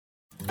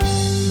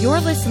You're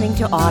listening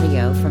to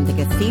audio from the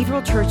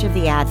Cathedral Church of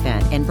the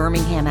Advent in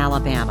Birmingham,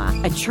 Alabama,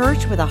 a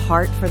church with a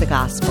heart for the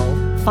gospel.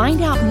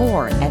 Find out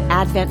more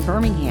at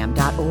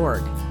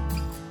adventbirmingham.org.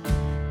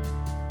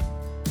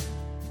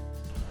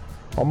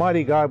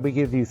 Almighty God, we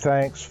give you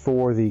thanks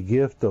for the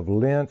gift of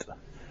Lent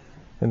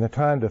and the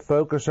time to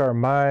focus our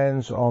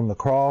minds on the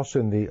cross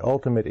and the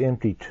ultimate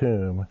empty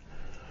tomb.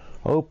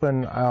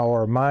 Open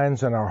our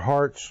minds and our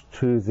hearts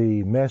to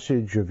the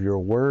message of your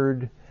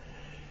word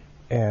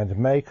and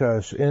make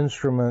us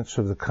instruments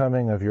of the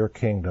coming of your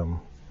kingdom.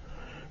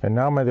 And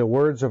now may the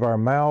words of our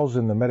mouths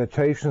and the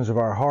meditations of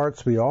our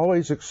hearts be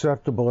always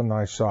acceptable in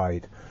thy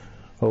sight,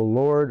 O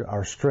Lord,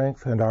 our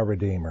strength and our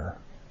Redeemer.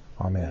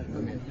 Amen.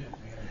 Amen.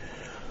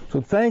 So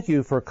thank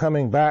you for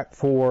coming back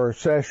for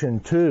session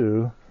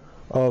 2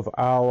 of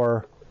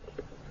our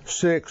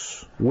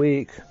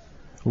 6-week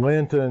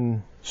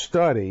Lenten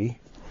study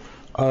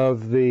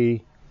of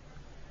the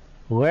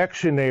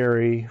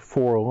lectionary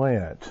for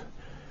Lent.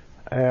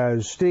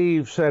 As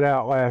Steve set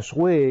out last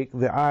week,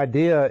 the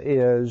idea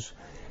is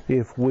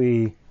if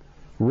we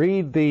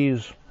read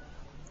these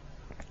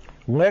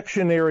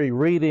lectionary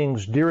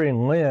readings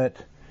during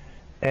Lent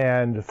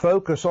and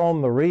focus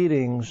on the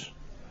readings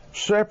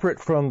separate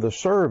from the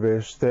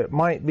service, that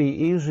might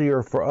be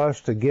easier for us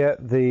to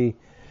get the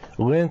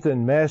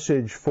Lenten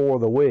message for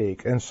the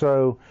week. And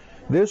so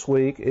this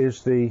week is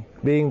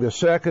being the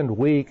second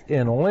week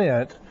in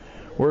Lent,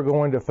 we're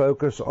going to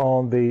focus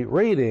on the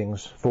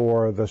readings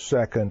for the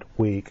second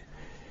week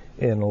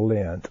in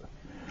Lent.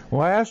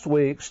 Last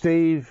week,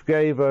 Steve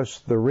gave us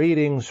the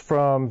readings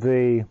from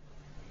the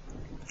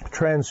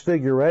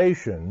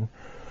Transfiguration,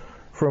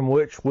 from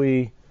which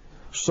we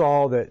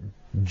saw that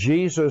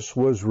Jesus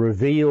was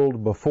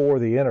revealed before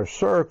the inner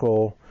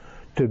circle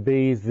to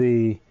be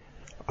the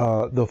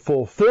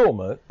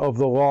fulfillment of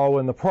the law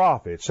and the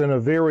prophets in a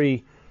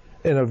very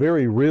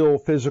real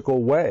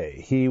physical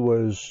way.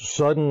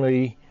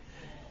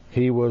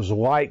 He was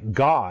like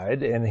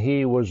God, and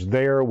he was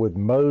there with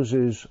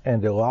Moses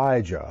and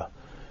Elijah.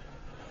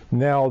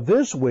 Now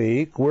this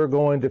week we're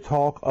going to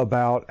talk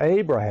about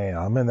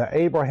Abraham and the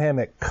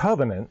Abrahamic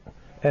covenant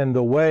and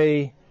the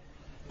way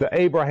the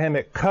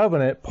Abrahamic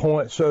covenant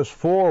points us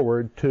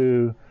forward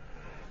to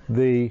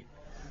the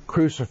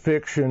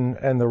crucifixion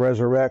and the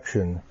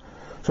resurrection.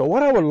 So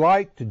what I would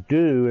like to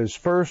do is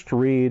first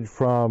read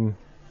from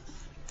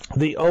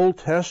the Old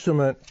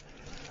Testament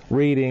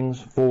readings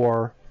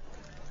for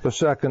the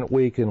second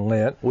week in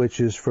Lent, which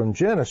is from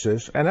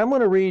Genesis, and I'm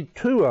going to read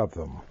 2 of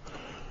them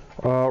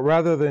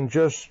rather than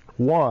just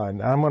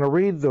one. I'm going to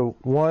read the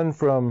one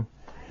from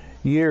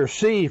year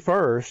C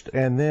first,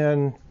 and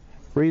then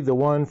read the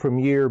one from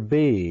year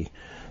B.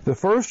 The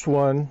first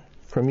one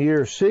from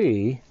year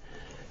C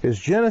is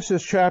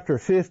Genesis chapter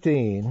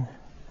 15,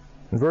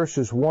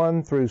 verses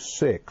 1 through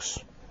 6.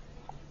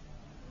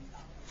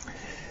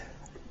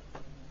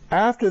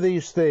 After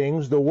these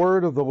things, the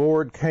word of the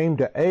Lord came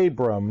to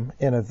Abram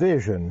in a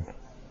vision.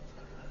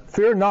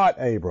 Fear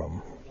not,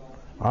 Abram.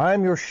 I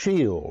am your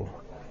shield.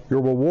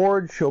 Your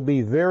reward shall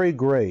be very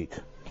great.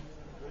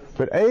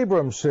 But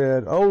Abram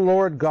said, O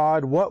Lord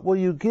God, what will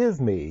you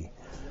give me?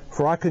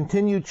 For I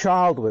continue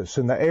childless,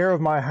 and the heir of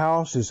my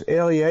house is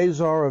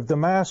Eleazar of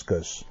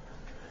Damascus.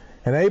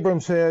 And Abram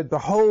said,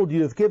 Behold,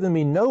 you have given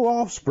me no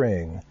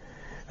offspring,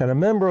 and a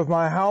member of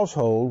my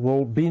household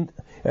will be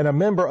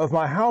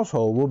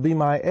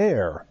my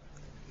heir.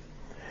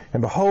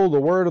 And behold,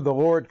 the word of the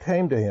Lord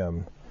came to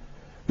him.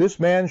 This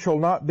man shall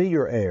not be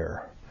your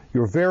heir.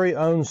 Your very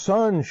own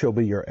son shall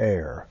be your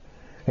heir.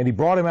 And he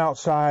brought him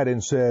outside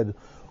and said,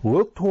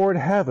 Look toward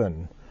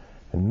heaven,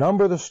 and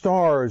number the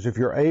stars if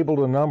you're able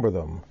to number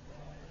them.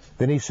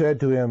 Then he said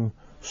to him,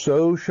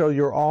 So shall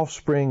your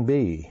offspring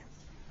be.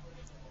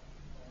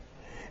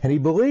 And he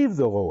believed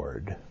the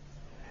Lord,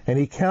 and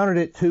he counted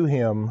it to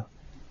him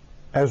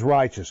as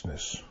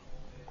righteousness.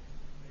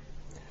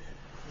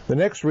 The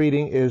next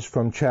reading is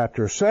from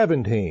chapter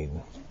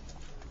 17,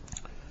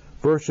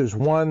 verses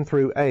 1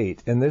 through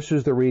 8, and this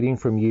is the reading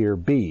from year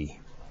B.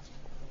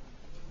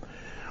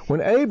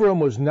 When Abram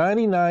was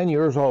 99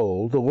 years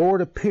old, the Lord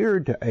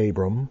appeared to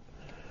Abram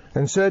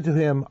and said to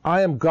him,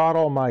 I am God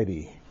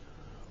Almighty.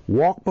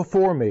 Walk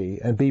before me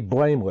and be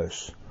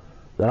blameless,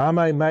 that I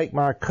may make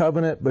my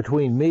covenant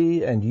between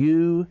me and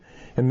you,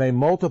 and may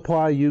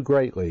multiply you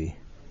greatly.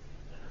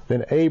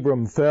 Then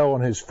Abram fell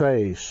on his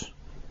face.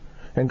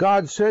 And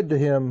God said to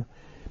him,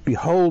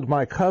 Behold,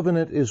 my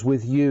covenant is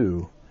with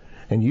you,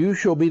 and you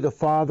shall be the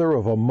father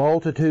of a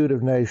multitude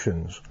of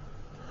nations.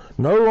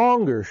 No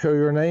longer shall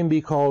your name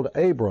be called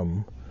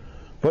Abram,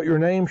 but your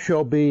name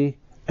shall be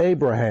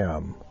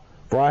Abraham,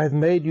 for I have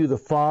made you the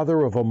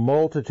father of a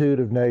multitude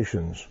of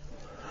nations.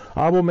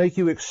 I will make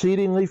you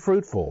exceedingly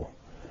fruitful,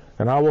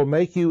 and I will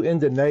make you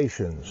into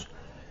nations,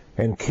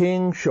 and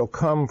kings shall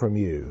come from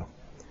you.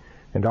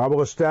 And I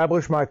will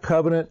establish my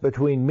covenant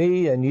between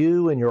me and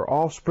you and your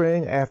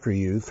offspring after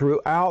you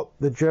throughout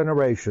the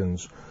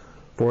generations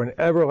for an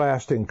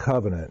everlasting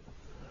covenant,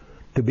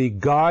 to be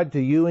God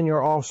to you and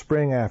your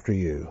offspring after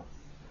you.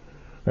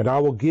 And I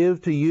will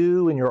give to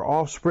you and your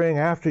offspring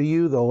after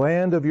you the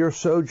land of your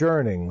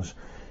sojournings,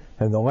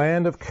 and the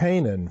land of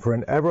Canaan for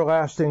an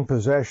everlasting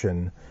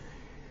possession,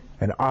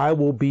 and I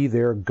will be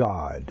their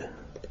God.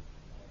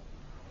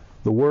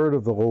 The word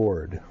of the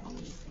Lord.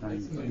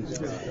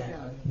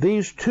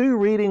 These two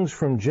readings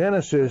from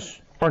Genesis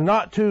are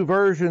not two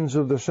versions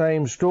of the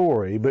same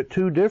story, but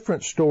two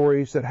different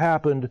stories that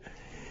happened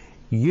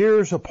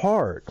years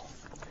apart.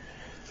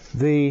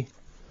 The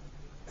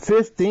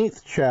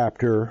 12th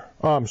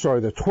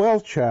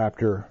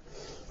chapter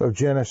of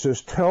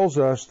Genesis tells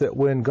us that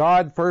when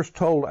God first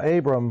told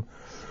Abram,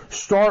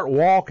 start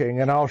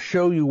walking and I'll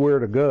show you where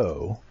to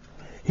go,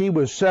 he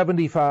was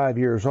 75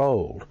 years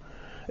old.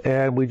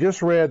 And we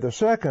just read the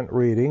second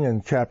reading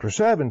in chapter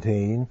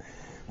 17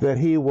 that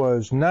he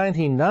was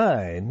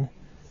 99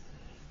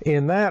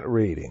 in that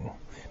reading.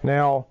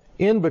 Now,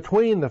 in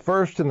between the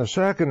first and the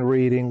second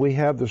reading, we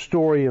have the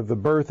story of the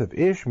birth of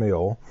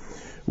Ishmael,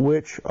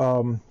 which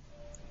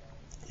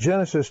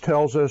Genesis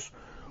tells us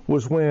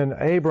was when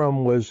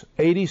Abram was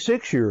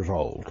 86 years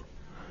old.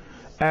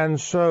 And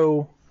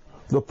so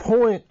the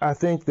point I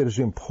think that is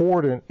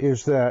important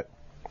is that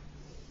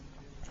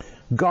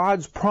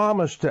God's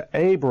promise to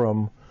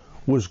Abram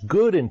was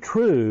good and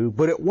true,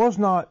 but it was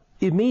not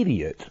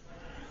immediate.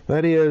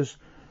 That is,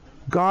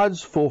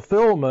 God's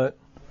fulfillment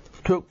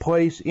took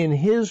place in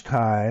his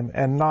time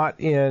and not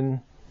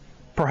in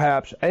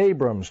perhaps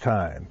Abram's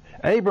time.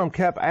 Abram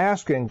kept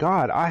asking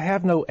God, I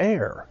have no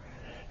heir.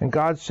 And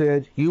God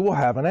said, you will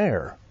have an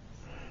heir,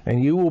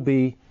 and you will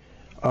be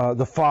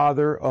the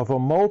father of a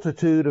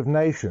multitude of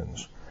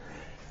nations.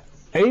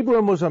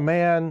 Abram was a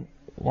man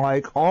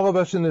like all of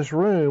us in this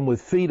room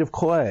with feet of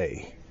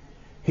clay.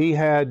 He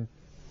had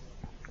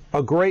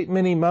a great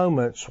many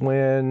moments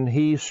when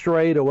he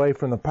strayed away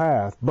from the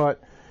path,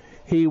 but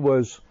he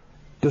was,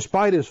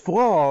 despite his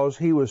flaws,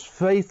 he was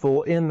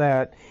faithful in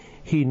that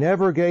he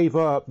never gave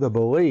up the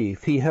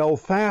belief. He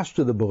held fast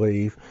to the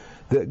belief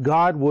that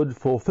God would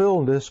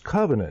fulfill this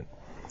covenant.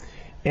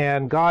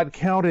 And God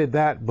counted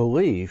that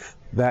belief,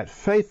 that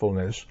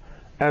faithfulness,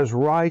 as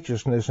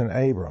righteousness in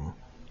Abram.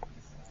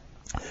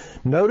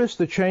 Notice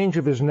the change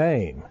of his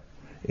name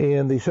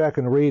in the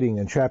second reading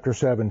in chapter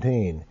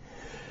 17.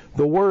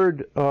 The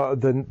word,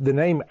 the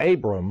name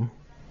Abram,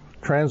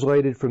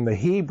 translated from the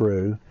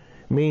Hebrew,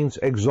 means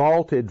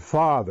exalted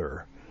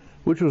father,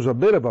 which was a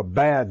bit of a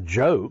bad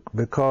joke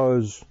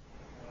because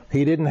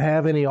he didn't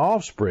have any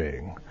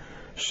offspring.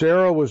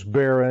 Sarah was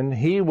barren.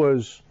 He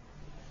was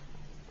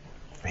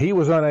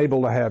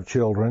unable to have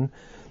children.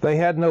 They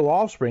had no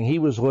offspring. He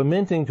was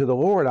lamenting to the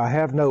Lord, I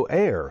have no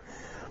heir.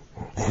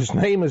 His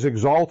name is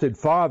exalted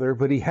father,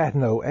 but he had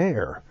no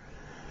heir.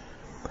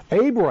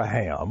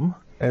 Abraham,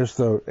 as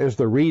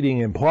the reading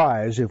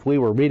implies, if we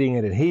were reading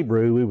it in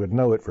Hebrew, we would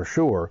know it for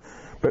sure.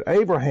 But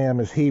Abraham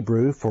is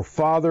Hebrew for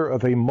father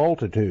of a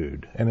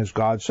multitude. And as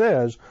God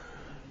says,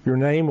 your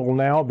name will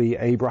now be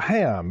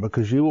Abraham,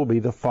 because you will be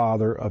the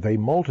father of a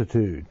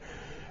multitude.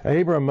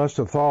 Abram must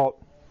have thought,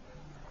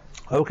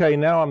 okay,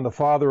 now I'm the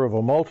father of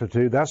a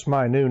multitude. That's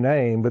my new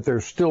name, but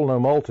there's still no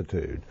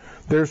multitude.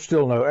 There's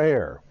still no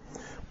heir.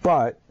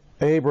 But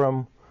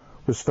Abram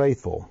was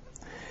faithful.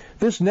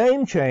 This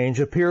name change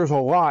appears a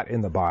lot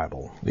in the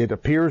Bible. It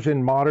appears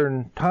in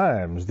modern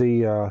times.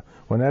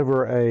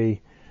 Whenever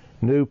a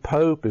new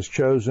pope is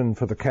chosen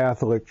for the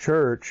Catholic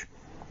Church,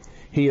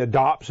 he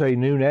adopts a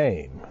new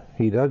name.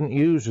 He doesn't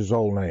use his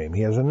old name.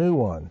 He has a new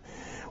one.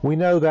 We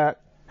know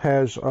that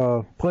has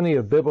plenty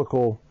of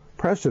biblical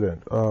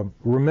precedent.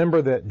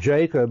 Remember that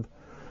Jacob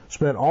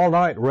spent all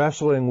night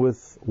wrestling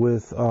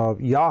with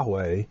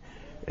Yahweh,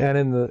 and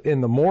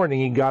in the morning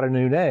he got a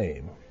new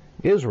name,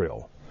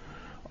 Israel.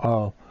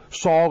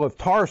 Saul of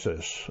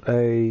Tarsus,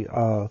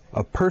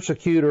 a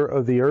persecutor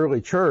of the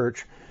early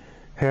church,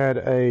 had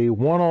a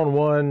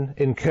one-on-one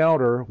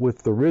encounter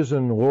with the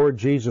risen Lord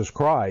Jesus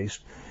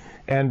Christ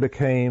and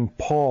became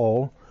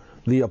Paul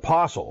the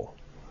Apostle,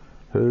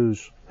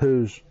 whose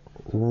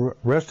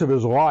rest of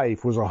his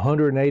life was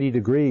 180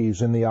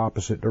 degrees in the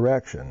opposite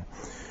direction.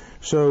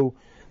 So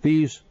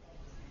these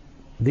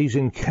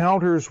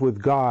encounters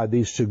with God,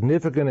 these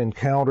significant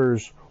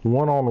encounters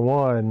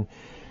one-on-one,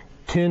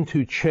 tend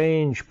to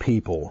change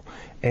people,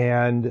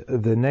 and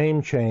the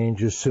name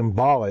change is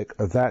symbolic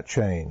of that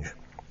change.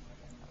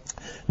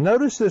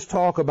 Notice this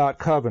talk about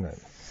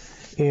covenant.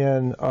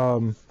 In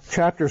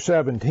chapter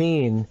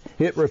 17,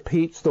 it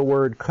repeats the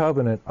word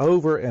covenant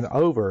over and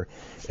over.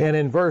 And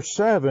in verse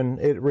 7,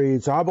 it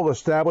reads, I will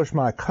establish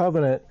my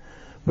covenant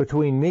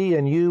between me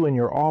and you and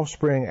your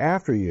offspring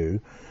after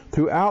you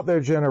throughout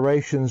their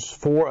generations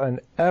for an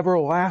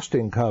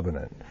everlasting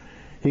covenant.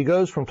 He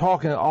goes from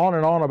talking on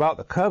and on about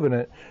the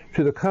covenant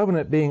to the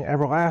covenant being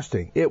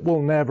everlasting. It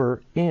will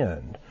never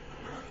end.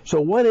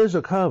 So what is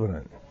a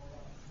covenant?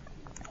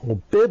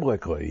 Well,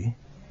 biblically,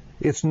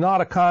 it's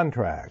not a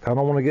contract. I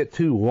don't want to get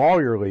too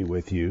lawyerly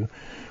with you,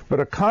 but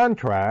a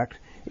contract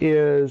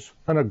is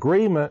an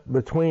agreement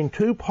between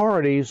two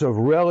parties of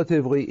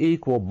relatively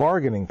equal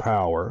bargaining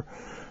power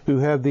who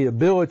have the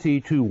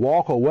ability to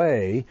walk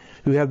away,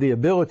 who have the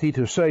ability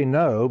to say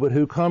no, but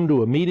who come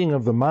to a meeting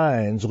of the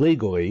minds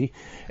legally,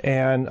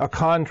 and a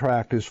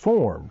contract is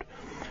formed.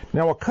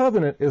 Now, a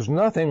covenant is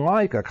nothing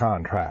like a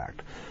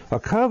contract. A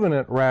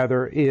covenant,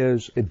 rather,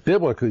 is,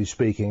 biblically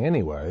speaking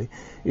anyway,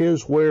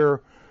 is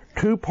where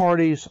two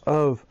parties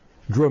of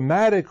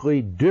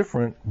dramatically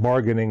different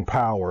bargaining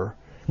power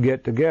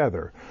get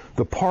together.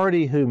 The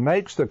party who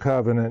makes the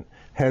covenant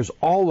has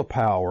all the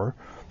power.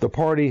 The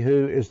party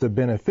who is the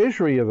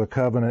beneficiary of the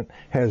covenant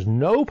has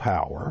no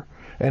power.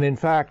 And in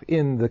fact,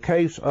 in the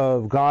case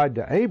of God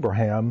to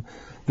Abraham,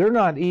 they're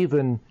not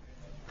even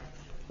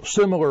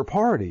similar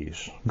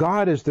parties.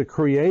 God is the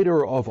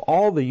creator of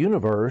all the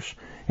universe,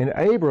 and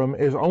Abram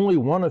is only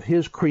one of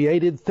his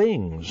created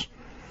things.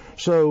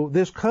 So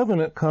this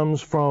covenant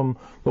comes from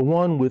the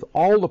one with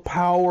all the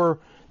power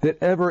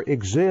that ever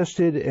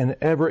existed and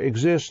ever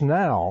exists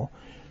now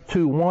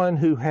to one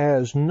who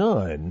has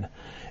none.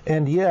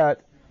 And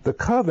yet the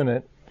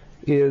covenant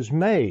is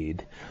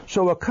made.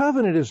 So a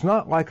covenant is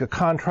not like a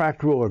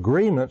contractual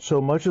agreement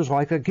so much as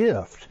like a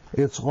gift.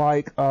 It's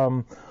like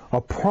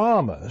a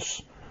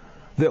promise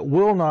that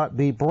will not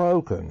be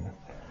broken.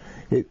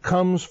 It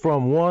comes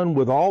from one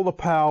with all the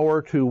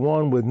power to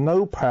one with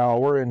no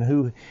power and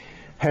who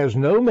has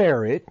no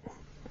merit.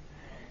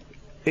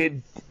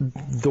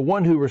 The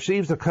one who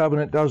receives the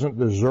covenant doesn't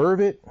deserve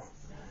it.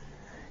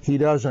 He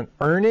doesn't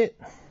earn it.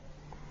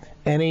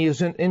 And he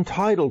isn't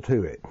entitled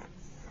to it.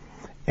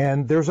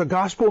 And there's a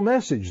gospel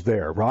message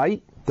there,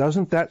 right?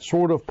 Doesn't that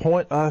sort of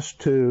point us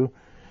to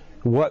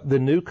what the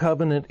new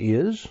covenant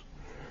is?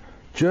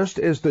 Just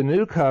as the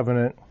new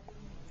covenant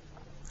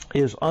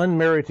is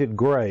unmerited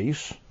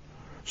grace,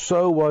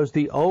 so was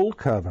the old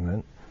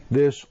covenant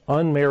this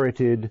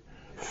unmerited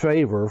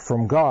favor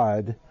from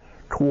God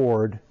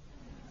toward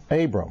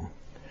Abram.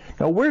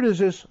 Now, where does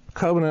this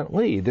covenant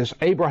lead, this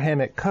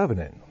Abrahamic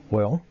covenant?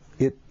 Well,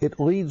 it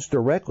leads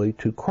directly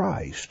to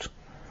Christ.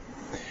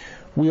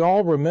 We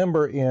all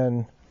remember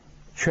in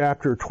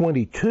chapter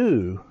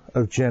 22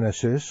 of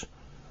Genesis,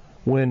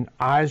 when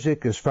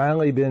Isaac has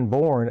finally been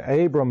born,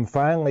 Abram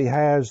finally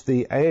has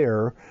the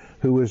heir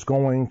who is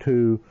going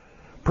to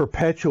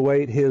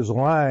perpetuate his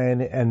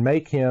line and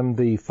make him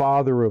the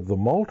father of the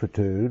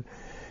multitude.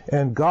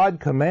 And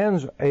God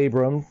commands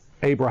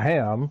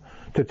Abraham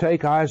to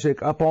take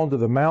Isaac up onto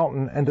the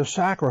mountain and to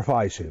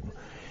sacrifice him.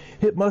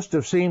 It must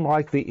have seemed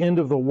like the end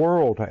of the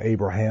world to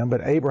Abraham,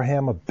 but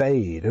Abraham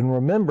obeyed. And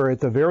remember, at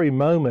the very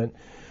moment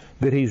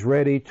that he's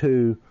ready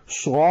to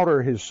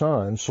slaughter his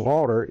son,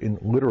 slaughter in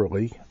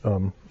literally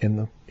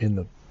in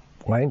the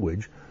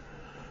language,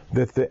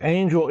 that the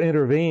angel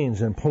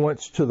intervenes and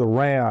points to the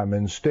ram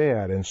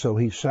instead, and so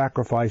he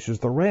sacrifices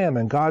the ram.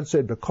 And God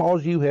said,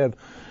 because you have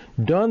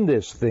done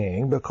this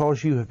thing,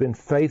 because you have been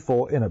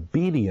faithful and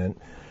obedient,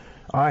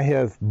 I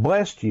have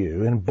blessed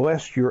you and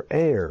blessed your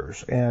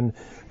heirs. And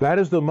that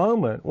is the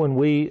moment when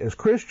we as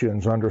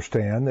Christians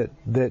understand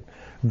that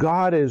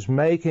God is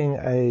making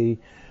a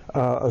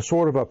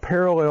sort of a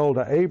parallel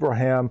to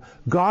Abraham.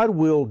 God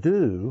will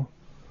do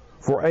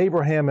for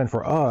Abraham and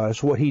for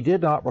us what he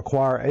did not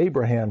require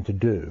Abraham to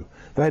do.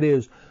 That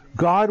is,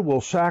 God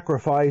will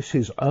sacrifice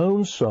his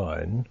own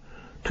son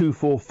to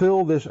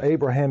fulfill this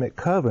Abrahamic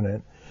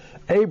covenant.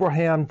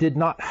 Abraham did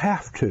not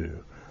have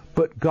to,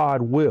 but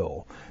God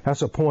will.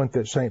 That's a point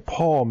that St.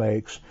 Paul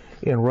makes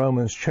in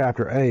Romans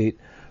chapter 8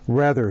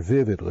 rather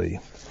vividly.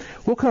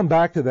 We'll come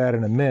back to that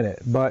in a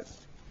minute, but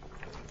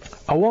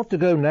I want to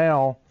go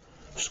now,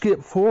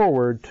 skip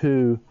forward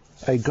to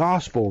a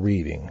gospel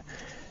reading.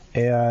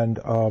 And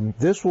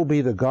this will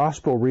be the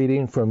gospel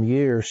reading from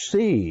year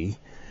C,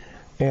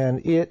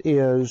 and it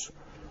is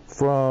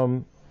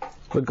from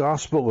the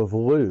Gospel of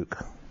Luke,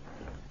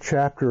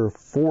 chapter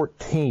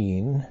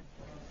 14,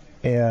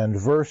 and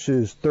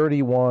verses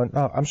 31,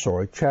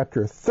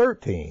 chapter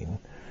 13,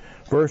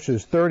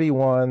 verses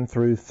 31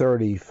 through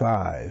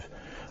 35.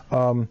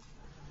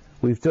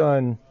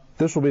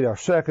 This will be our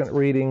second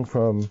reading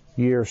from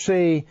year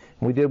C,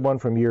 and we did one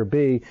from year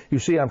B. You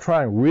see, I'm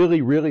trying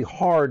really, really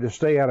hard to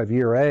stay out of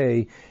year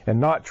A and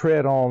not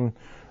tread on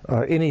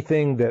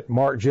anything that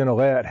Mark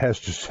Genelette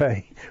has to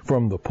say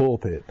from the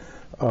pulpit.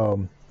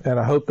 And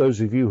I hope those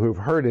of you who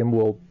have heard him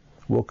will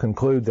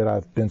conclude that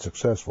I've been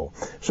successful.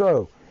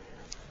 So,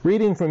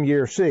 reading from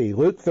year C,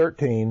 Luke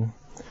 13,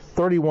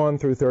 31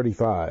 through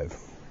 35.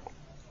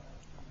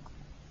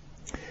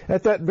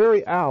 At that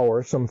very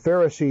hour, some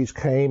Pharisees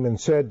came and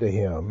said to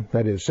him,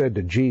 that is, said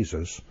to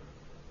Jesus,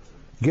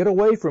 "Get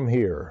away from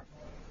here,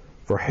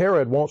 for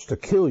Herod wants to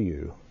kill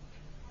you."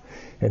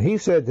 And he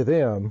said to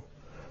them,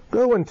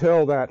 "Go and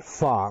tell that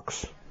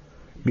fox,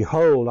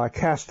 behold, I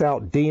cast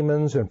out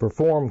demons and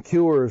perform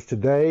cures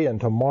today and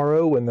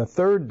tomorrow, and the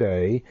third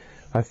day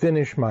I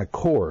finish my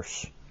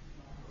course.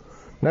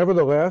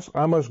 Nevertheless,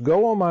 I must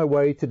go on my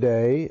way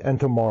today and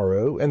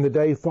tomorrow and the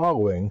day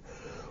following,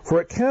 for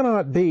it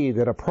cannot be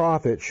that a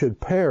prophet should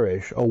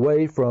perish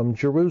away from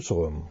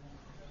Jerusalem.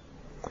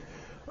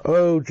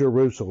 O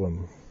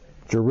Jerusalem,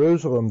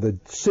 Jerusalem, the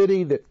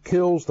city that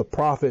kills the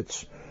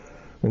prophets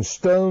and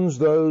stones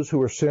those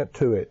who are sent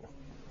to it.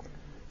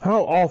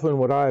 How often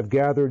would I have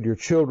gathered your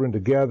children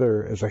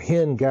together as a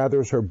hen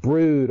gathers her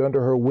brood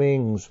under her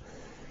wings,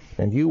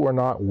 and you are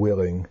not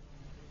willing.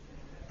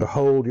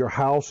 Behold, your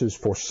house is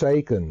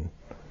forsaken.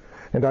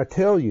 And I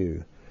tell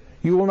you,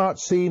 you will not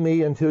see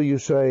me until you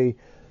say,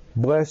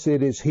 Blessed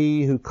is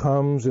he who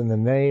comes in the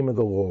name of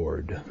the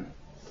Lord.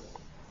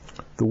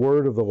 The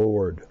word of the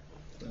Lord.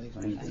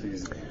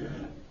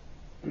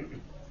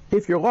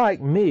 If you're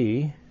like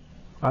me,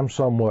 I'm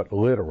somewhat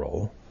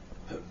literal.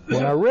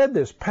 When I read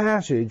this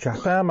passage, I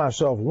found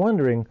myself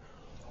wondering,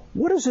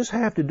 what does this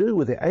have to do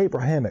with the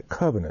Abrahamic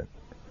covenant?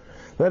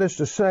 That is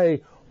to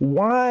say,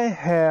 why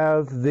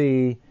have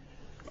the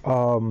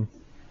drafters,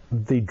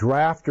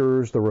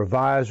 the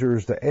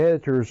revisers, the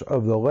editors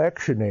of the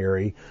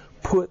lectionary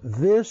put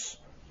this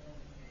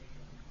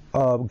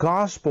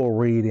gospel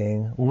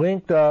reading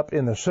linked up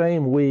in the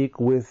same week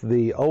with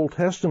the Old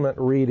Testament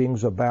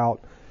readings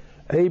about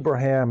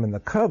Abraham and the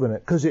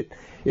covenant? Because it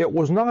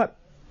was not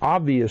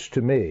obvious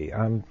to me.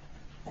 I'm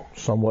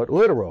somewhat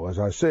literal, as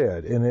I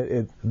said,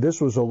 and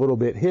this was a little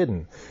bit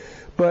hidden.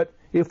 But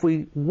if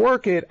we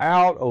work it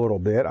out a little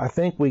bit, I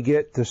think we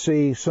get to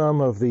see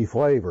some of the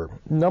flavor.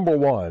 Number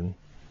one,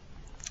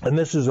 and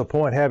this is a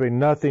point having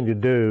nothing to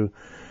do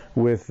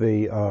with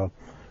the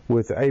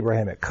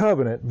Abrahamic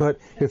covenant, but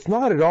it's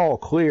not at all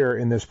clear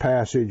in this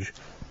passage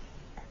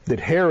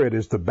that Herod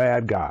is the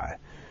bad guy,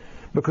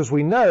 because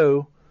we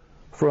know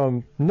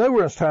from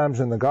numerous times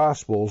in the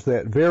Gospels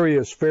that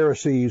various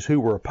Pharisees who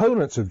were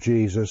opponents of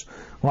Jesus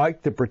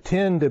liked to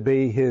pretend to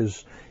be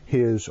his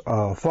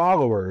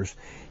followers,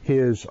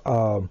 his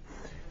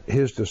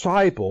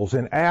disciples,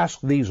 and ask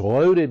these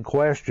loaded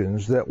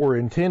questions that were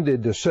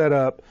intended to set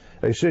up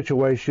a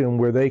situation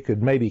where they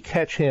could maybe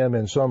catch him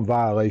in some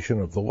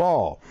violation of the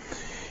law.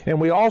 And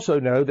we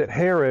also know that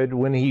Herod,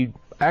 when he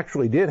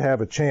actually did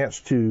have a chance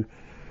to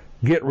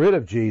get rid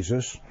of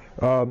Jesus,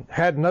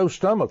 had no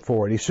stomach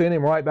for it. He sent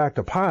him right back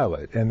to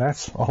Pilate, and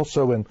that's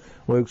also in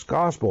Luke's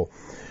Gospel.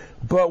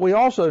 But we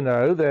also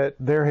know that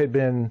there had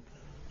been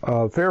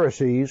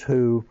Pharisees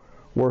who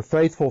were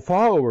faithful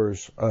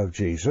followers of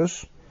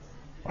Jesus.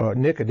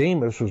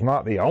 Nicodemus was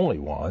not the only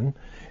one.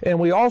 And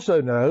we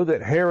also know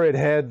that Herod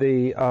had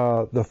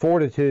the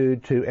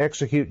fortitude to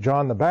execute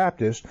John the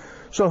Baptist.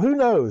 So who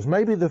knows?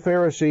 Maybe the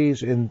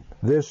Pharisees in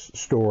this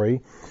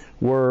story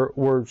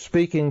were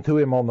speaking to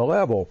him on the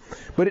level.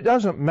 But it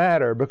doesn't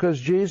matter, because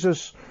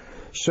Jesus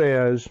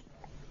says,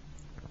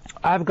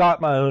 I've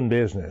got my own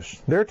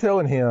business. They're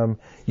telling him,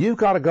 you've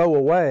got to go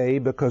away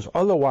because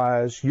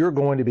otherwise you're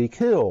going to be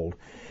killed.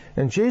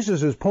 And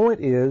Jesus'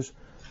 point is,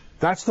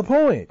 that's the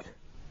point.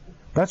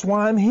 That's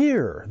why I'm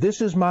here.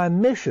 This is my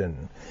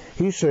mission.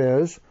 He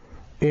says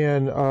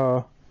in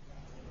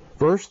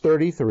verse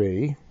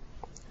 33,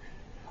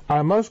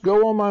 I must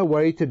go on my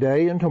way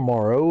today and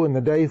tomorrow and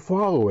the day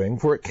following,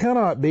 for it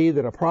cannot be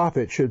that a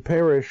prophet should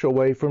perish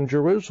away from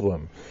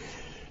Jerusalem.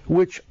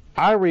 Which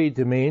I read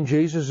to mean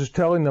Jesus is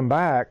telling them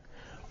back,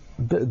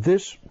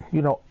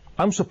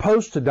 I'm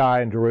supposed to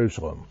die in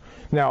Jerusalem.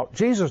 Now,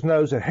 Jesus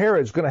knows that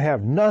Herod's going to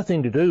have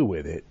nothing to do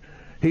with it.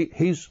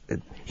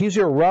 He's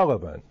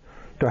irrelevant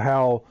to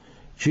how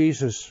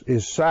Jesus'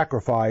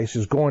 sacrifice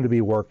is going to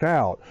be worked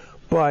out.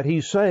 But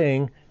he's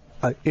saying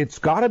it's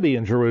got to be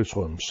in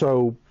Jerusalem,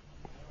 so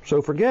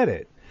forget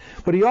it.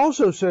 But he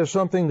also says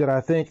something that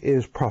I think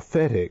is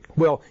prophetic.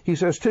 Well, he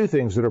says two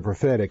things that are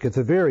prophetic. At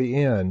the very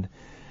end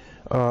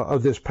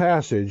of this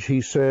passage,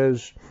 he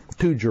says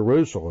to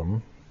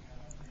Jerusalem,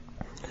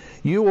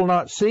 you will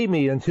not see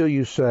me until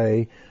you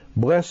say,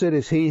 Blessed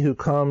is he who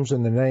comes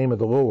in the name of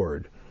the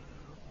Lord.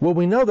 Well,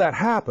 we know that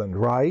happened,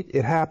 right?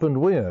 It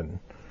happened when?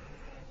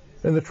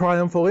 In the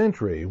triumphal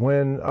entry,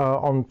 when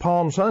on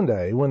Palm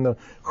Sunday, when the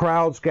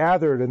crowds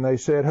gathered and they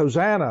said,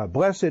 Hosanna,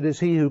 blessed is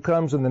he who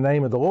comes in the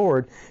name of the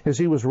Lord, as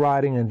he was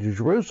riding into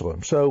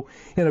Jerusalem. So,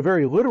 in a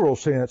very literal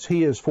sense,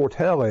 he is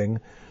foretelling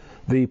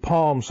the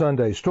Palm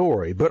Sunday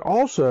story. But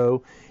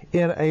also,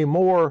 in a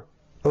more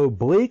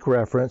oblique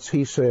reference,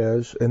 he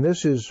says, and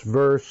this is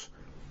verse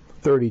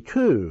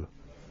 32,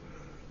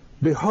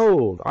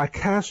 Behold, I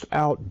cast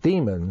out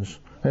demons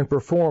and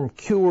perform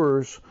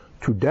cures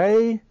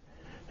today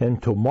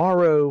and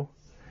tomorrow,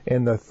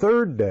 and the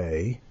third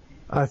day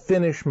I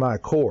finish my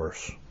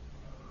course.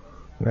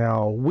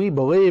 Now, we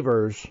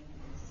believers,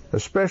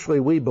 especially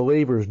we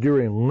believers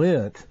during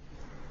Lent,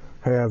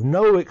 have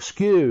no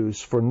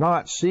excuse for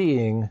not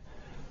seeing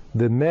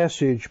the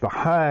message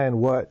behind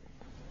what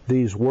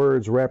these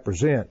words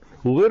represent.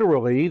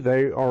 Literally,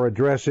 they are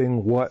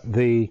addressing what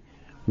the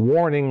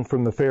warning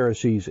from the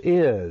Pharisees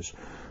is.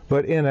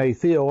 But in a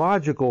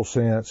theological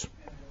sense,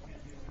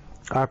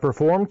 I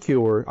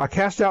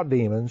cast out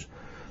demons,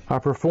 I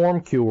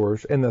perform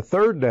cures, and the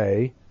third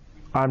day,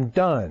 I'm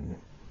done.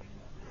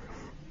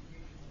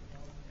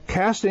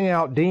 Casting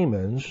out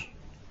demons,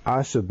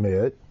 I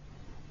submit,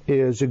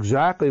 is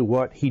exactly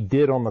what he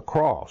did on the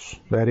cross.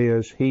 That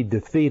is, he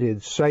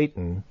defeated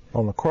Satan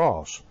on the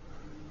cross.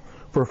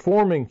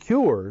 Performing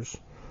cures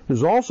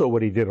is also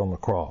what he did on the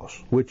cross,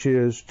 which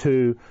is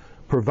to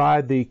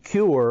provide the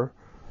cure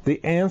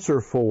the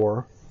answer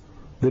for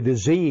the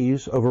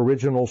disease of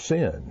original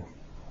sin.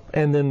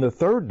 And then the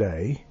third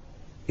day,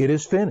 it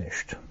is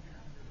finished.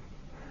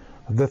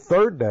 The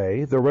third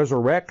day, the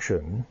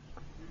resurrection,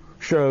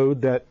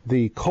 showed that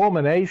the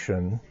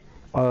culmination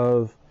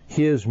of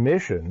his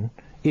mission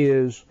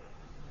is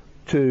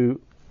to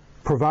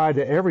provide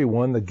to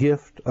everyone the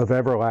gift of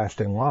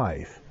everlasting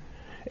life.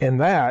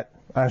 And that,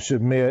 I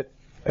submit,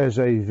 as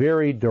a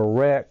very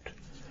direct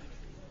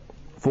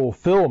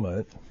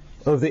fulfillment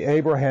of the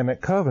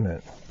Abrahamic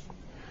covenant.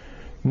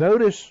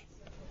 Notice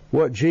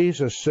what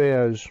Jesus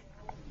says,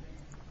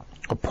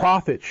 a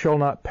prophet shall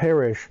not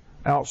perish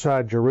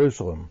outside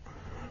Jerusalem.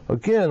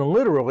 Again,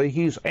 literally,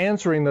 he's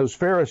answering those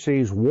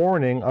Pharisees'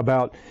 warning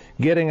about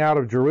getting out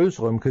of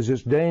Jerusalem because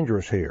it's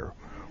dangerous here.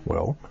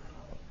 Well,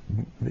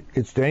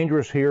 it's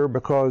dangerous here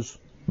because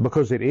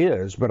it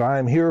is, but I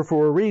am here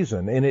for a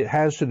reason, and it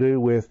has to do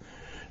with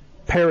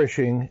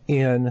perishing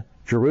in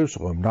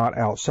Jerusalem, not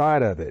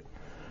outside of it.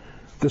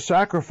 The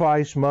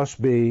sacrifice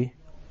must be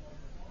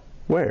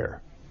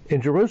where?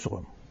 In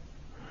Jerusalem.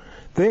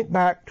 Think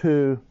back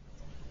to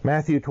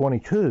Matthew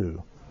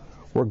 22,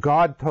 where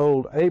God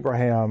told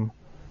Abraham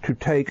to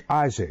take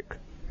Isaac.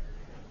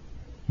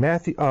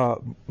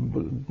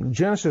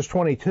 Genesis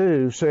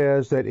 22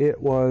 says that it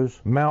was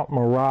Mount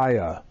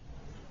Moriah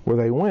where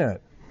they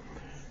went.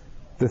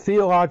 The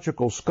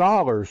theological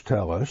scholars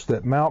tell us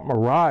that Mount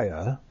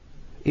Moriah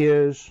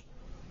is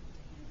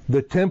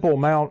the Temple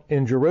Mount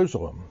in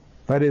Jerusalem.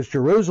 That is,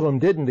 Jerusalem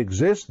didn't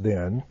exist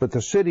then, but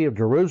the city of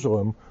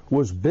Jerusalem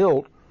was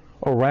built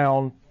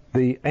around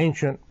the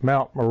ancient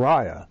Mount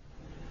Moriah.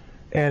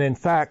 And in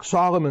fact,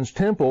 Solomon's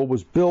temple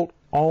was built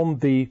on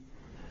the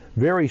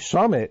very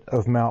summit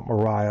of Mount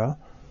Moriah,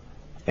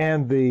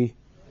 and the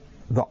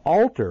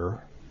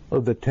altar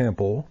of the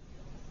temple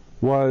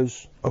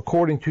was,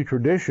 according to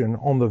tradition,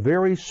 on the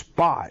very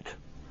spot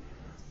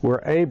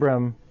where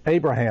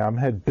Abraham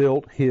had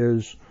built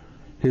his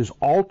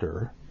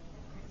altar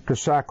to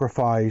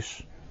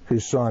sacrifice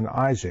his son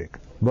Isaac,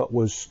 but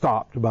was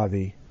stopped by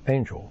the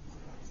angel.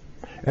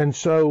 And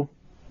so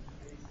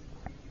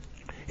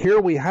here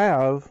we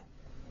have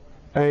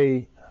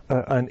an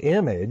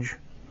image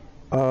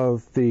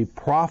of the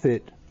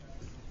prophet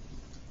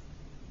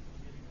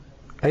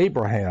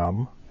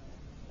Abraham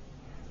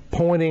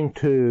pointing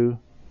to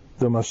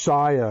the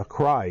Messiah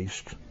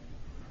Christ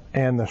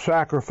and the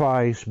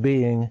sacrifice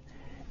being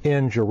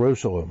in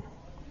Jerusalem.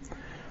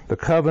 The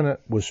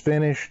covenant was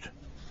finished,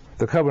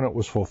 the covenant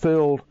was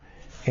fulfilled,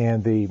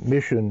 and the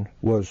mission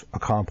was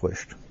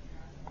accomplished.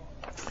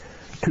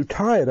 To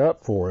tie it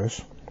up for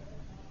us,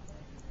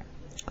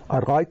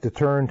 I'd like to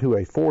turn to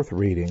a fourth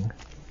reading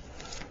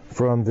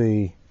from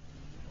the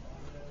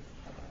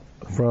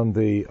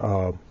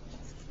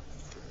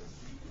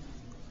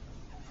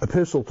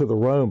Epistle to the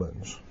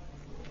Romans.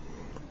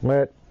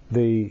 Let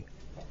the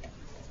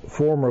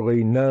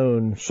formerly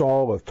known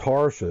Saul of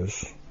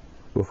Tarsus,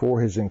 before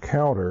his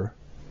encounter,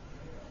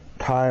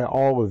 tie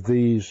all of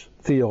these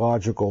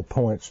theological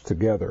points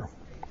together.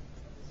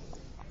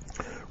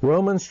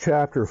 Romans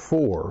chapter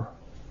 4,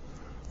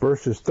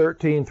 verses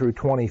 13 through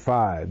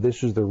 25.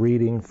 This is the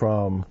reading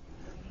from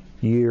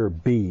year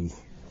B.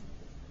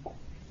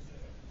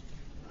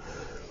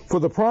 For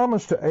the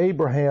promise to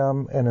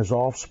Abraham and his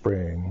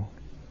offspring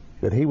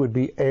that he would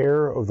be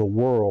heir of the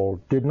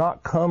world did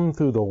not come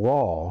through the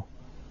law,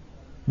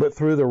 but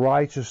through the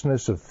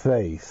righteousness of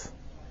faith.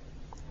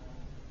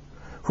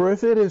 For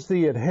if it is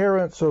the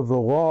adherents of the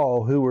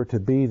law who are to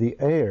be the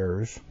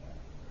heirs,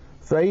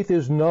 faith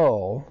is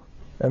null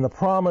and the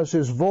promise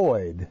is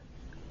void.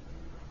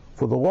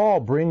 For the law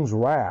brings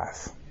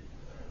wrath,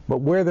 but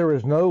where there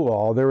is no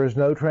law, there is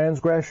no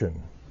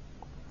transgression.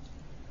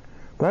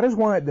 That is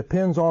why it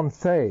depends on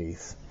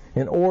faith,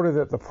 in order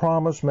that the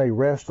promise may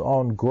rest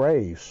on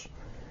grace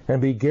and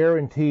be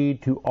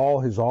guaranteed to all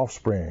his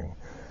offspring,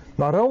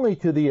 not only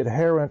to the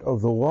adherent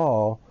of the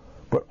law,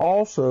 but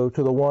also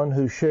to the one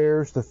who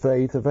shares the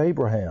faith of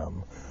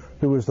Abraham,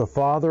 who is the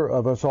father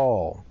of us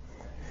all.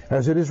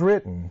 As it is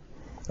written,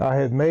 I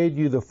have made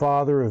you the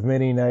father of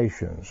many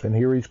nations. And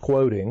here he's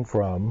quoting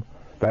from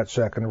that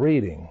second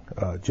reading,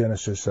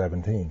 Genesis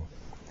 17.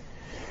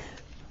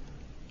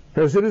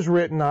 As it is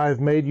written, I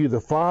have made you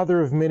the father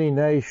of many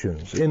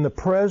nations, in the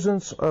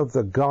presence of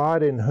the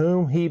God in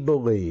whom he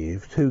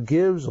believed, who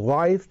gives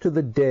life to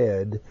the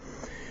dead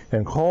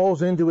and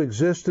calls into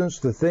existence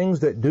the things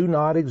that do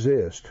not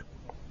exist.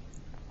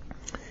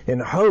 In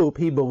hope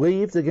he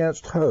believed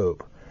against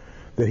hope,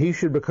 that he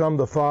should become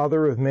the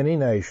father of many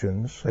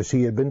nations, as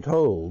he had been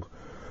told,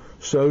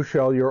 so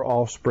shall your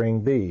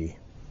offspring be.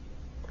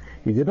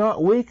 He did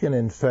not weaken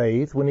in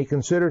faith when he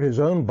considered his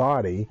own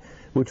body,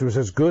 which was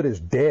as good as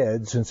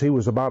dead since he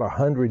was about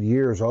 100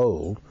 years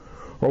old,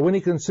 or when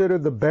he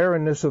considered the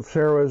barrenness of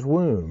Sarah's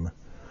womb.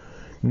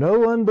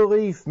 No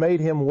unbelief made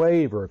him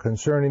waver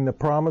concerning the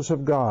promise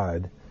of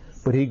God,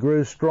 but he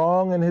grew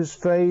strong in his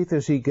faith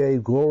as he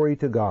gave glory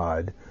to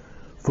God,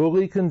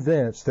 fully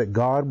convinced that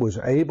God was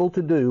able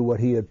to do what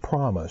he had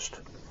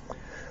promised.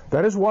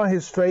 That is why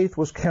his faith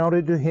was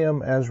counted to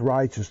him as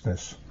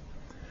righteousness.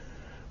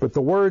 But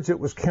the words that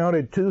was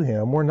counted to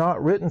him were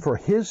not written for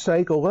his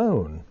sake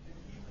alone,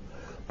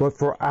 but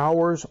for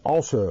ours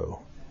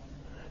also.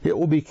 It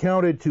will be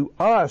counted to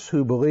us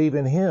who believe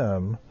in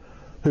him,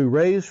 who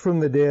raised from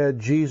the dead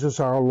Jesus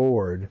our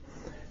Lord,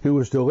 who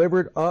was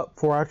delivered up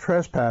for our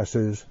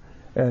trespasses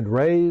and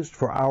raised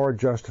for our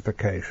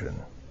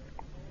justification.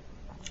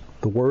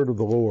 The word of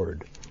the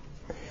Lord.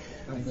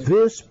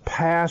 This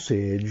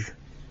passage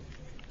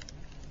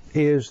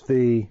is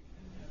the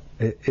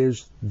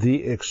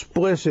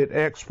explicit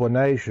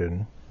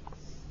explanation.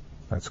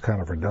 That's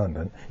kind of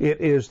redundant.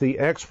 It is the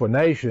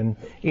explanation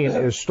in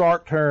as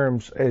stark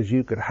terms as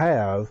you could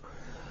have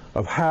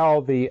of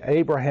how the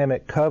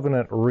Abrahamic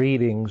covenant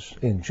readings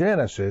in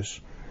Genesis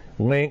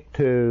link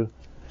to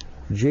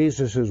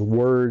Jesus'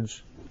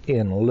 words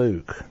in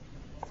Luke.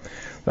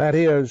 That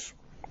is,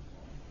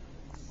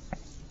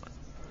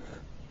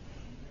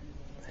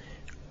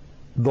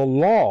 the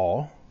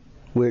law,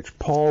 which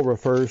Paul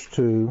refers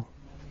to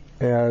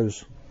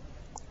as,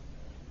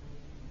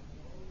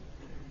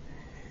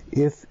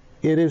 if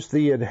it is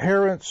the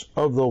adherents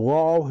of the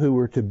law who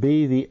are to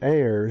be the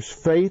heirs,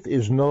 faith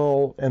is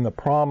null and the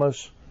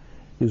promise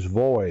is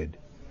void.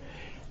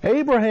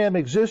 Abraham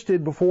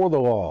existed before the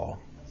law.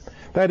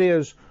 That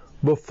is,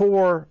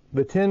 before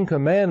the Ten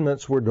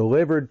Commandments were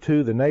delivered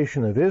to the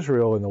nation of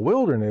Israel in the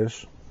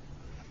wilderness,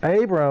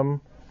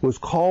 Abram was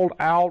called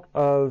out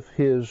of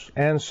his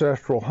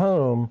ancestral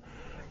home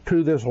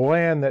to this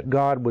land that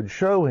God would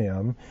show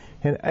him.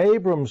 And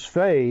Abram's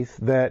faith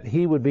that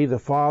he would be the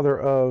father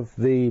of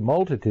the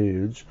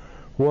multitudes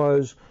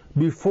was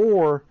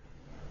before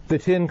the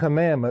Ten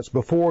Commandments,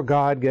 before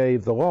God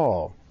gave the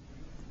law.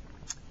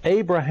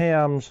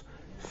 Abraham's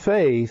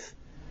faith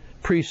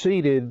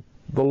preceded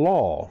the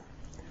law.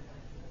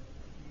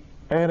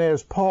 And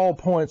as Paul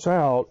points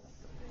out,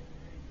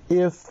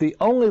 if the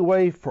only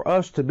way for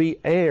us to be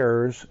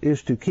heirs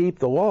is to keep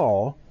the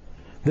law,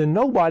 then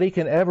nobody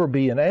can ever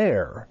be an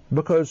heir,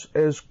 because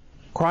as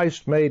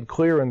Christ made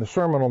clear in the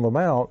Sermon on the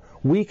Mount,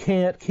 we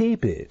can't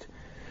keep it.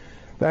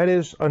 That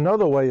is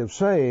another way of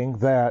saying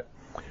that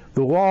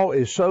the law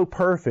is so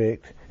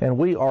perfect and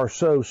we are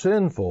so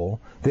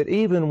sinful that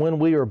even when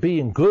we are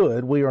being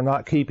good, we are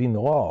not keeping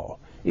the law.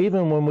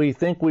 Even when we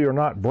think we are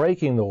not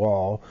breaking the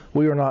law,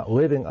 we are not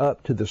living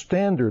up to the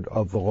standard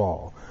of the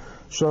law.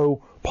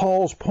 So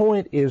Paul's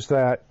point is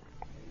that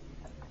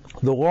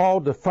the law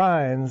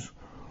defines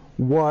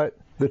what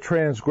the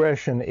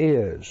transgression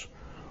is.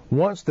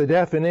 Once the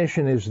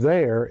definition is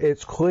there,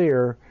 it's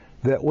clear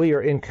that we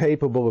are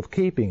incapable of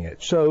keeping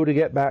it. So to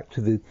get back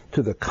to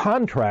the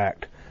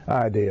contract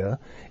idea,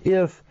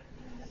 if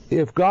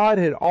God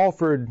had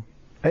offered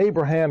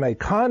Abraham a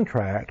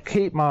contract,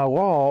 keep my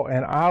law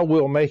and I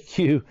will make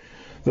you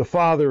the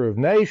father of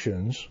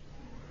nations,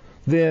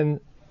 then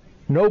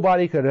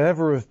nobody could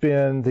ever have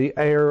been the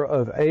heir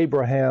of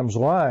Abraham's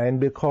line,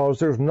 because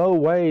there's no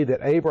way that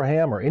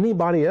Abraham or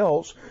anybody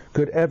else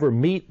could ever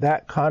meet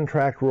that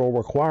contractual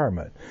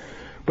requirement.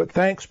 But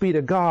thanks be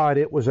to God,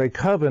 it was a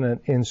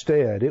covenant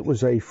instead. It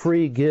was a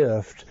free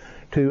gift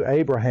to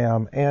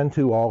Abraham and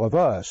to all of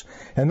us.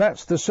 And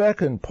that's the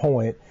second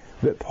point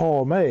that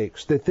Paul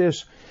makes, that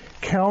this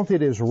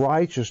counted as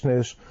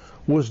righteousness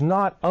was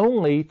not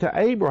only to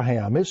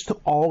Abraham, it's to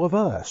all of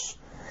us.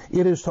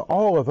 It is to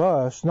all of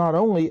us, not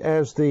only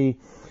as the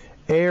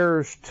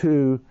heirs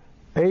to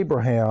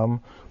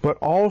Abraham, but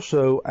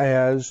also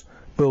as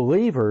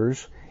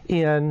believers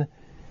in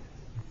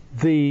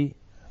the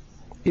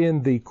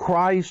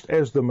Christ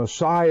as the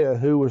Messiah,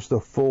 who was the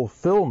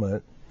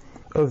fulfillment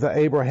of the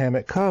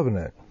Abrahamic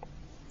covenant.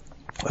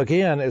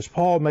 Again, as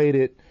Paul made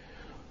it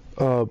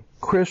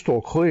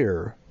crystal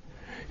clear,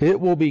 it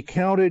will be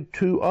counted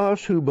to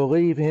us who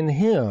believe in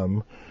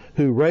him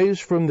who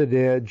raised from the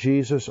dead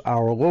Jesus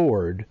our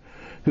Lord,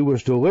 who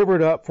was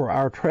delivered up for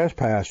our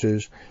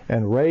trespasses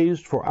and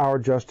raised for our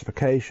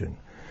justification.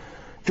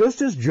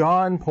 Just as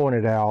John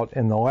pointed out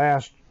in the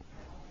last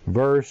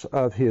verse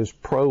of his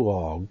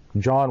prologue,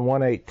 John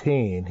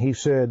 1:18, he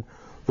said,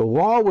 "The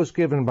law was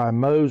given by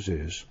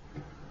Moses,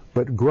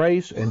 but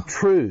grace and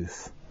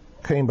truth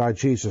came by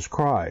Jesus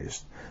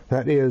Christ."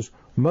 That is,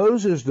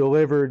 Moses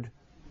delivered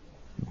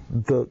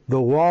the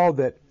law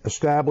that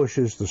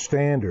establishes the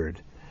standard.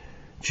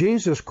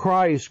 Jesus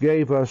Christ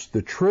gave us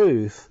the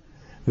truth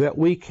that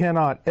we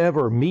cannot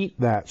ever meet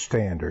that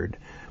standard,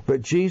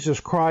 but Jesus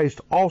Christ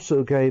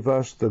also gave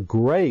us the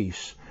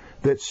grace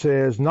that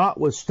says,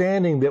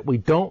 notwithstanding that we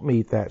don't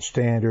meet that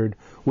standard,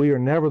 we are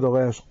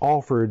nevertheless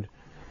offered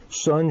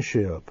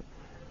sonship,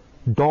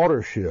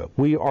 daughtership.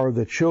 We are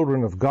the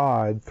children of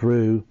God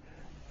through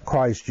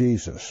Christ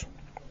Jesus.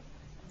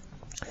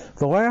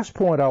 The last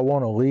point I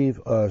want to leave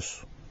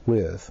us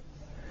with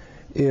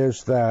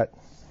is that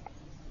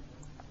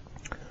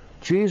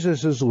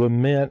Jesus'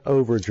 lament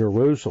over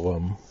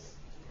Jerusalem,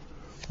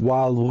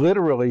 while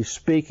literally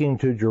speaking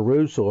to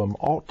Jerusalem,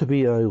 ought to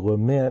be a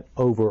lament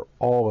over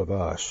all of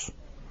us.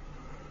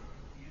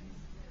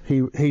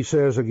 He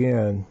says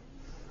again,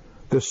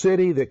 "The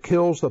city that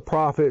kills the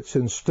prophets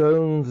and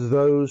stones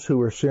those who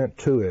are sent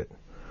to it.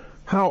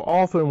 How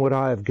often would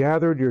I have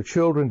gathered your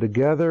children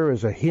together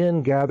as a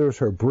hen gathers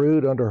her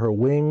brood under her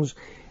wings,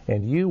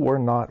 and you were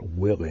not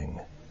willing.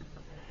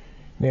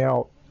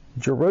 Now,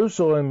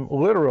 Jerusalem,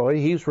 literally,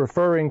 he's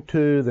referring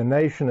to the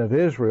nation of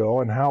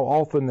Israel and how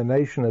often the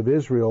nation of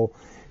Israel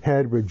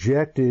had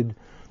rejected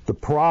the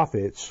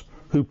prophets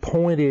who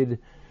pointed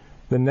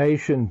the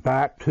nation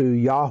back to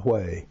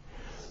Yahweh.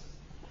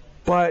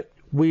 But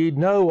we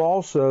know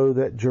also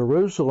that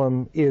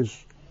Jerusalem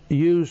is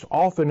used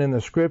often in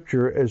the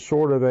scripture as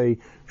sort of a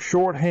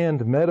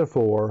shorthand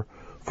metaphor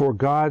for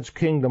God's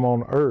kingdom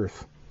on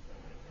earth.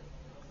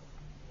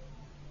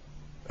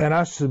 And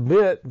I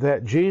submit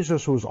that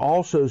Jesus was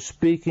also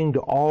speaking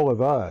to all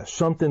of us,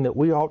 something that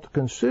we ought to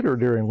consider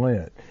during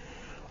Lent.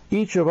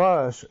 Each of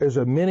us, as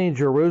a mini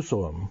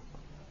Jerusalem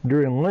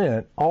during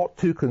Lent, ought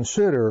to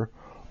consider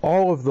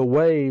all of the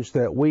ways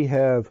that we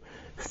have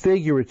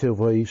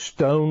figuratively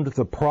stoned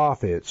the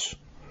prophets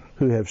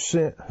who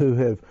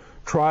have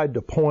tried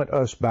to point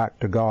us back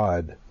to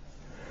God.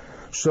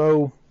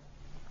 So,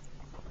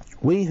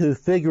 we who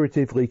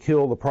figuratively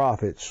kill the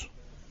prophets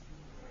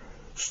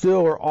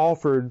still are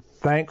offered,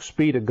 thanks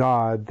be to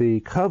God,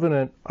 the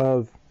covenant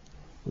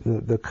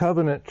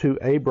to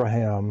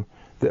Abraham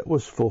that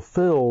was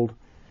fulfilled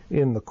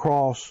in the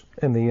cross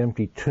and the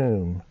empty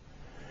tomb.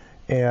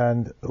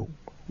 And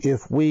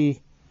if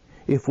we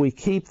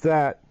keep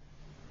that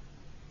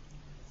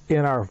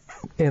in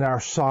our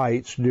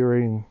sights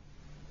during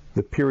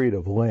the period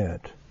of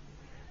Lent,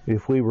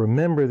 if we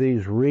remember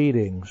these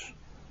readings,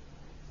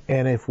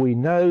 and if we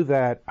know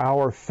that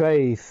our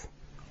faith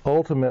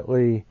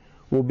ultimately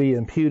will be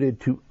imputed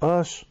to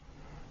us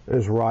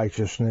as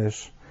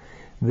righteousness,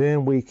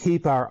 then we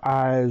keep our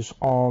eyes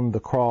on the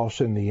cross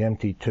and the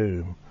empty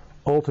tomb,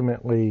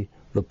 ultimately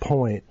the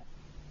point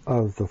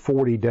of the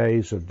 40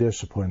 days of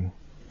discipline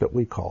that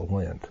we call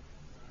Lent.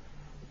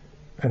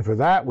 And for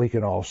that we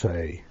can all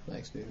say,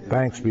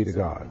 thanks be to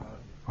God.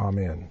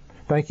 Amen.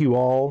 Thank you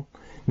all.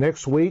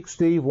 Next week,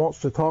 Steve wants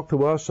to talk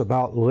to us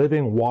about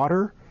living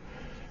water,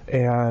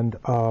 and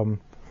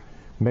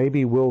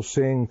maybe we'll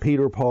sing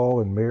Peter, Paul,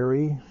 and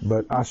Mary,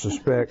 but I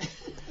suspect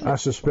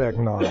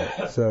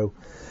not. So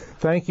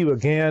thank you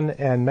again,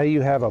 and may you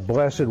have a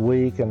blessed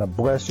week and a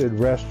blessed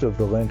rest of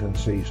the Lenten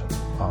season.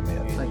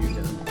 Amen. Thank you,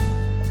 John.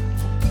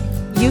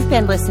 You've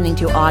been listening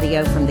to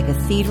audio from the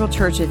Cathedral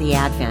Church of the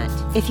Advent.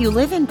 If you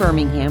live in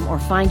Birmingham or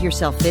find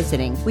yourself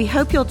visiting, we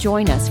hope you'll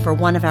join us for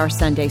one of our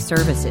Sunday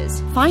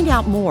services. Find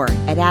out more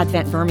at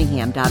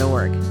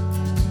adventbirmingham.org.